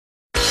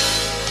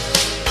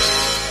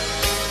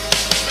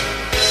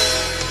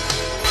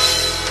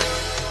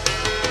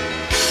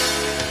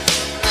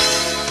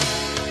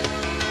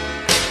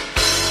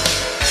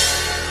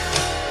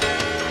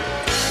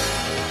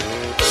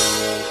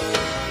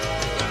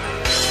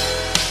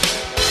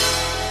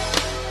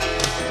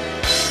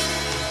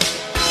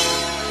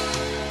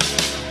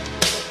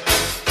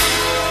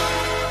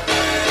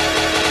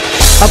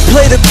I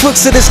play the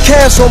crooks of this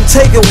cash, so I'm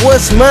taking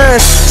what's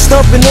mine.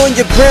 Stomping on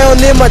your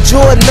ground in my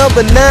Jordan number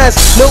 9s.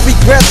 No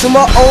regrets from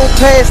my own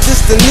past,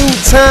 this the new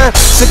time.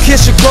 So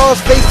kiss your cross,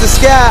 face the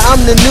sky,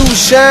 I'm the new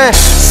shine.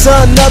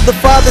 Son of the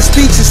father's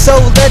speech is so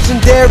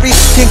legendary.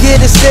 Can get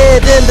it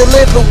said and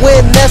delivered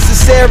when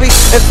necessary.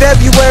 In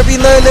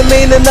February, learn the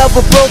meaning of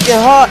a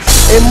broken heart.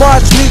 In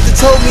March, music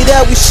told me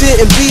that we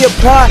shouldn't be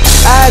apart.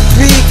 I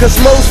agree, cause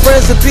most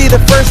friends would be the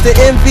first to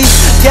envy.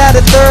 Got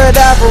a third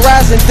eye,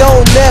 Verizon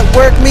don't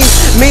network me.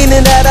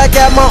 Meaning that I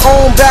got my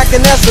own back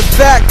and that's a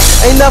fact.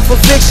 Ain't nothing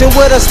fiction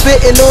what I'm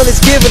spitting on this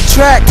given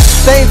track.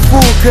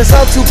 Thankful cause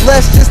I'm too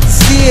blessed just to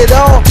see it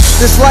all.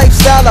 This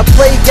lifestyle I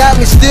play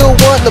got me still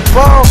wanting the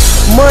ball.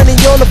 Money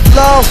on the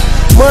floor,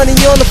 money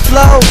on the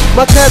floor.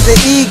 My cousin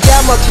E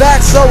got my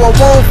back so I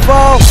won't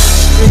fall.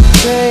 Street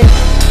chain,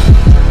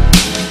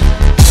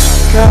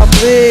 God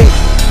big.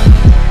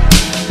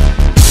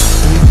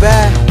 We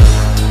back.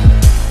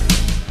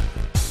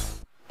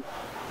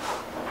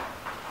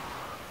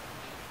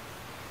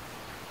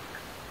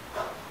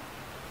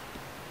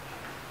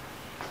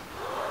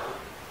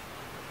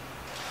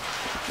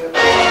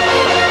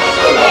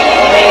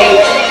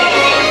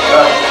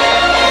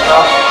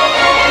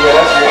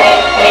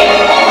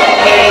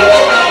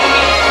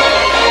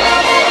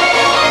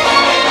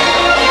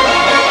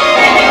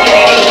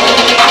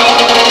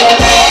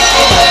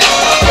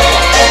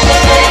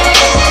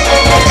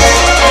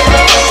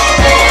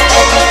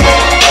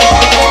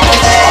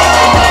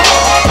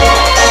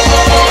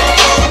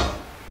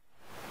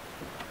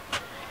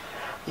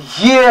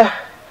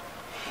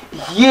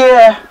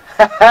 Yeah,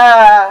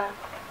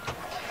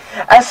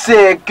 I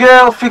said,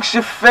 girl, fix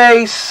your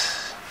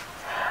face.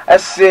 I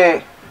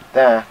said,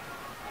 damn.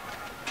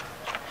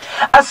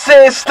 I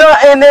said,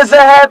 stunting is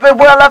a habit.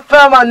 Well, I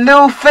found my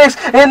new fix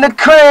in the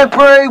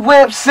cranberry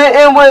whip,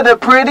 sitting with a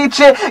pretty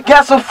chick.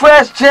 Got some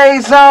fresh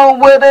J's on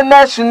with a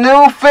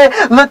national fit,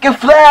 looking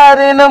flat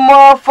in the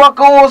motherfucker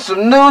on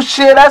some new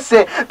shit. I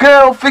said,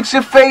 girl, fix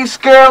your face,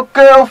 girl,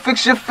 girl,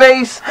 fix your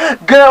face,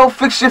 girl,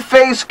 fix your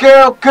face,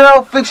 girl,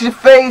 girl, fix your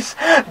face,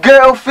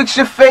 girl, fix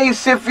your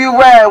face. If you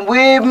ride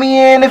with me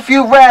and if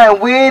you ride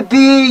with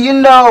D, you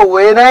know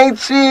it ain't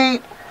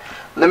cheap.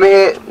 Let me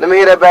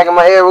hear that back in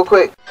my ear real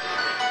quick.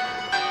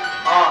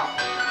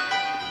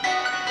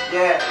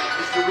 Yeah,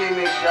 it's the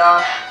remix,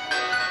 y'all.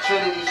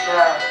 Trinity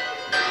style.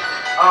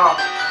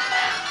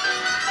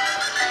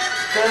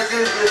 Cause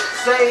it's the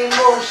same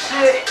old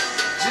shit,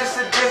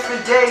 just a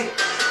different day.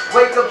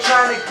 Wake up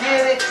trying to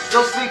get it,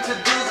 don't sleep till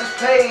dues is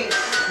paid.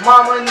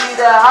 Mama need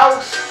a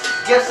house,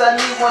 guess I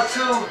need one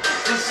too.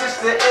 This is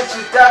the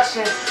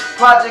introduction,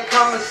 project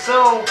coming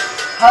soon.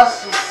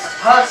 Hustle,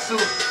 hustle,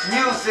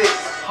 music,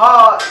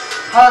 hard.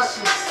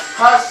 Hustle,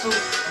 hustle,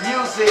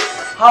 music,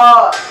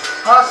 hard.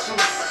 Hustle,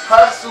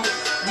 hustle,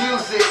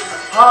 music,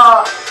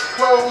 hard.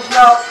 Close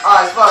mouth,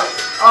 alright, fuck it.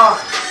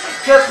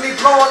 Catch me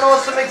blowing on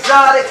some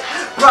exotic,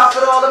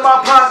 profit all in my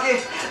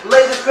pocket.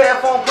 Latest pair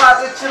phone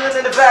pocket, chilling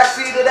in the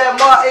backseat of that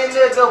Martin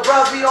nigga.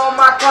 Rubby on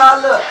my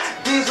collar,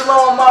 diesel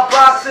on my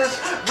boxes.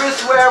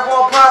 Wristwear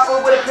on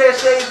proper with a pair of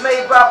shades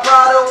made by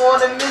Prada.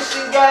 On a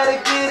mission, gotta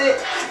get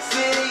it.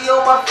 City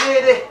on my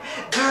fitted,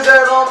 do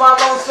dirt on my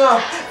lonesome.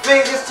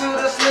 Fingers to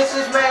the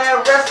snitches,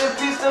 man. Rest in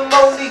peace to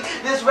Monique.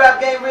 This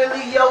rap game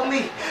really yo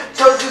me.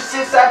 Told you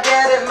since I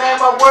got it, man.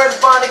 My words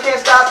bond, can't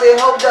stop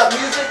it. Hold up,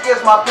 music is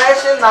my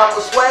passion. I'm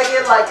a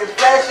swaggin' like it's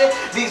fashion.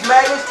 These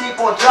magnets keep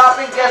on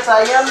dropping. Guess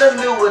I am the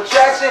new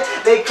attraction.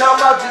 They come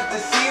out just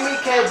to see me.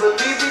 Can't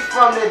believe he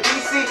from the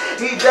DC.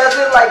 He does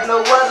it like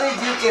no other.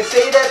 You can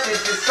say that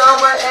this is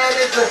summer and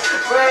it's a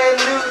brand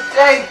new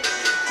day.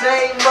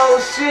 Same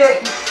old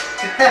shit.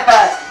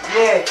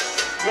 Yeah.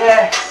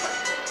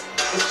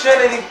 It's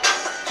Trinity,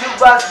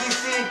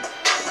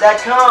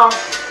 JUKEBOXDC.com,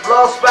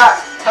 Blogspot,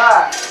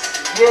 hi.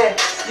 Yeah,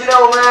 you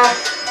know, man,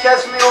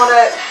 catch me on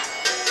that.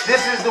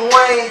 This is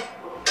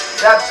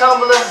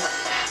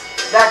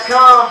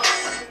Dwayne.tumblr.com,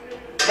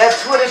 that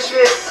Twitter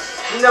shit,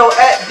 you know,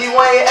 at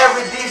Dwayne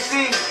every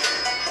DC.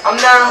 I'm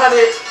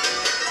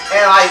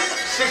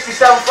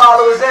 967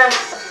 followers in.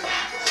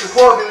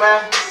 Support me,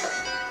 man.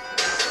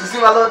 You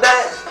see my little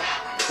dance?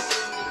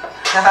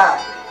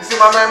 Haha. You see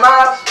my man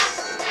Miles?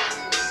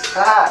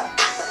 Haha.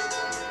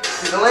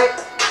 See the link?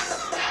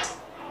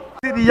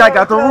 City, I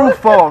got the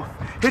roof off.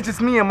 It's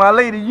just me and my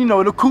lady, you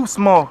know, the coupe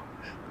small.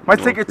 Might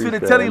take her to the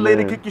telly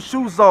later, kick your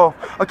shoes off.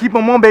 Or keep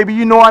them on, baby,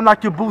 you know I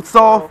knock your boots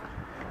off.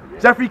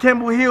 Jeffrey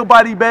Campbell Hill,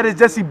 body bad as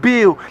Jesse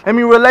Biel. Let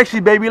me relax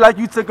you, baby, like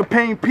you took a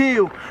pain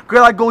pill.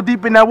 Girl, I go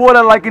deep in that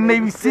water like a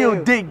Navy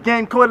SEAL. Dick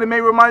game quarter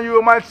may remind you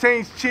of my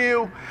chains,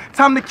 chill.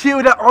 Time to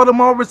kill that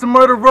Audemars is a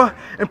murderer.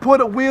 And pour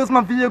the wheels,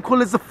 my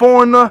vehicle is a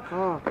foreigner.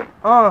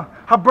 I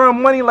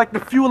burn money like the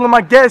fuel in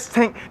my gas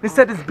tank. They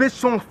set this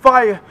bitch on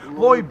fire.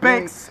 Lloyd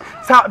Banks,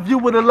 top view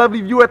with a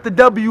lovely view at the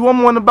W.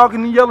 I'm on the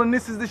balcony yelling,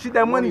 this is the shit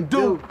that money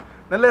do.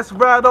 Now let's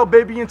ride up,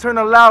 baby, and turn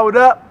the loud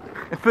up.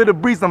 And feel the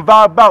breeze and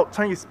vibe out.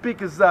 Turn your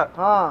speakers up.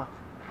 And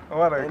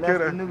that's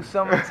the new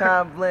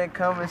summertime blend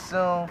coming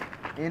soon.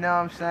 You know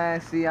what I'm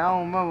saying? See, I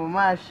don't remember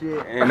my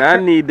shit. And I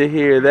need to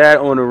hear that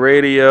on the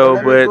radio,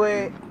 but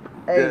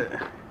Hey,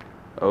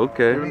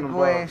 Okay. let me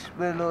go ahead and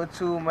split a little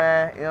too,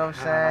 man. You know what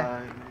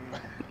I'm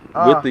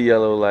saying? With the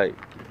yellow light.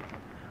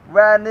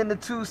 Riding in the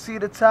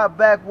two-seater, top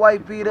back,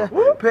 white beater.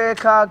 Pair of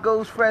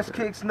cargoes, fresh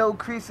kicks, no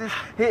creases.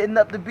 Hitting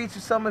up the beach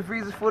with summer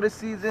breezes for the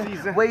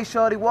season. Way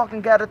shorty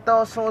walking, got her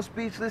thoughts on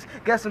speechless.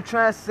 Guess I'm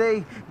trying to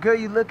say, girl,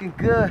 you looking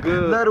good.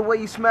 Love the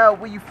way you smile,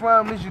 where you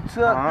from, is you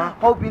took.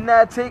 Hope you're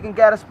not taking,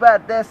 got a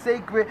spot that's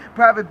sacred.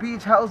 Private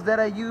beach house that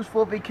I use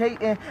for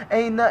vacating.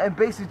 Ain't nothing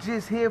basic,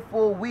 just here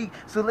for a week.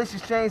 So let's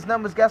exchange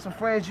numbers, got some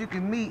friends you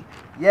can meet.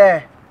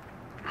 Yeah.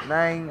 And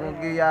I ain't gonna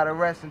give y'all the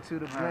rest until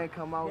the blend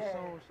come out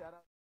soon. Shout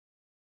out.